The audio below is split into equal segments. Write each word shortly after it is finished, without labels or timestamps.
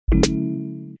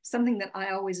something that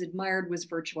I always admired was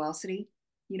virtuosity.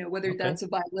 Whether Okay. that's a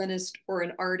violinist or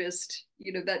an artist,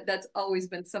 that's always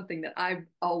been something that I've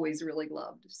always really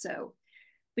loved. So,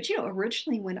 but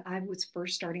originally when I was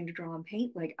first starting to draw and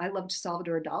paint, like I loved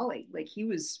Salvador Dali. Like he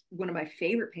was one of my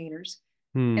favorite painters.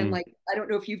 And Hmm. like I don't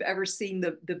know if you've ever seen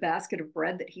the basket of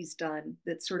bread that he's done.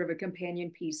 That's sort of a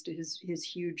companion piece to his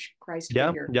huge Christ Yeah,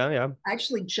 figure. yeah, yeah. I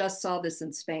actually just saw this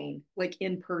in Spain, like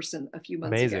in person a few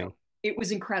months ago. Amazing. It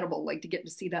was incredible, like to get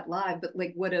to see that live. But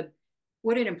like what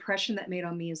an impression that made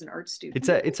on me as an art student.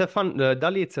 It's a fun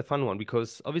Dali. It's a fun one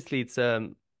because obviously it's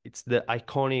the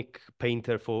iconic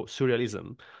painter for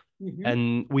surrealism, Mm-hmm.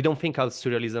 and we don't think of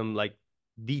surrealism like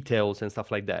details and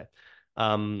stuff like that.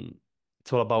 Um,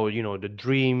 it's all about the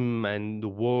dream and the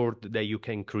world that you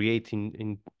can create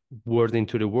in word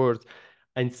into the world,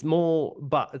 and it's more.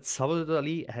 But Salvador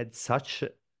Dali had such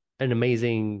an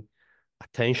amazing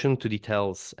attention to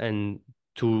details and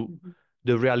to Mm-hmm.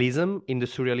 the realism in the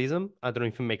surrealism. I don't know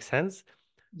if it makes sense,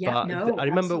 Yeah, but no, I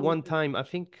remember one absolutely. time, I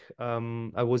think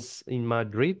I was in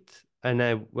Madrid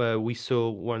and we saw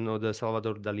one of the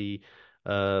Salvador Dali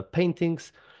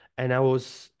paintings, and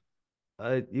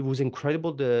it was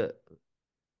incredible.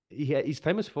 He's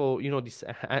famous for this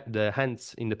the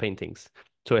hands in the paintings,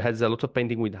 so he has a lot of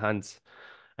painting with hands,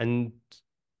 and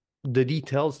the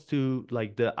details to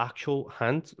like the actual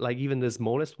hand, like even the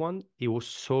smallest one, it was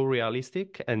so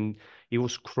realistic and it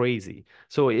was crazy.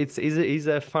 So it's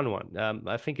a fun one.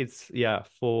 I think it's yeah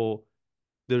for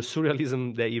the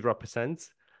surrealism that it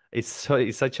represents. It's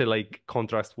such a like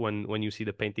contrast when you see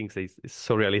the paintings. It's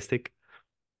so realistic.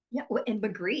 Yeah, and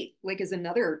Magritte, like, is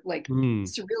another like Mm,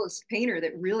 surrealist painter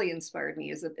that really inspired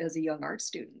me as a young art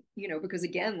student. Because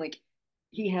again, like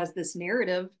he has this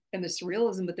narrative and the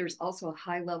surrealism, but there's also a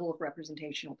high level of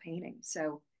representational painting.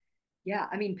 So yeah,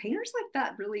 I mean, painters like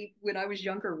that really, when I was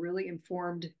younger, really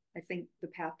informed, I think, the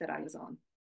path that I was on.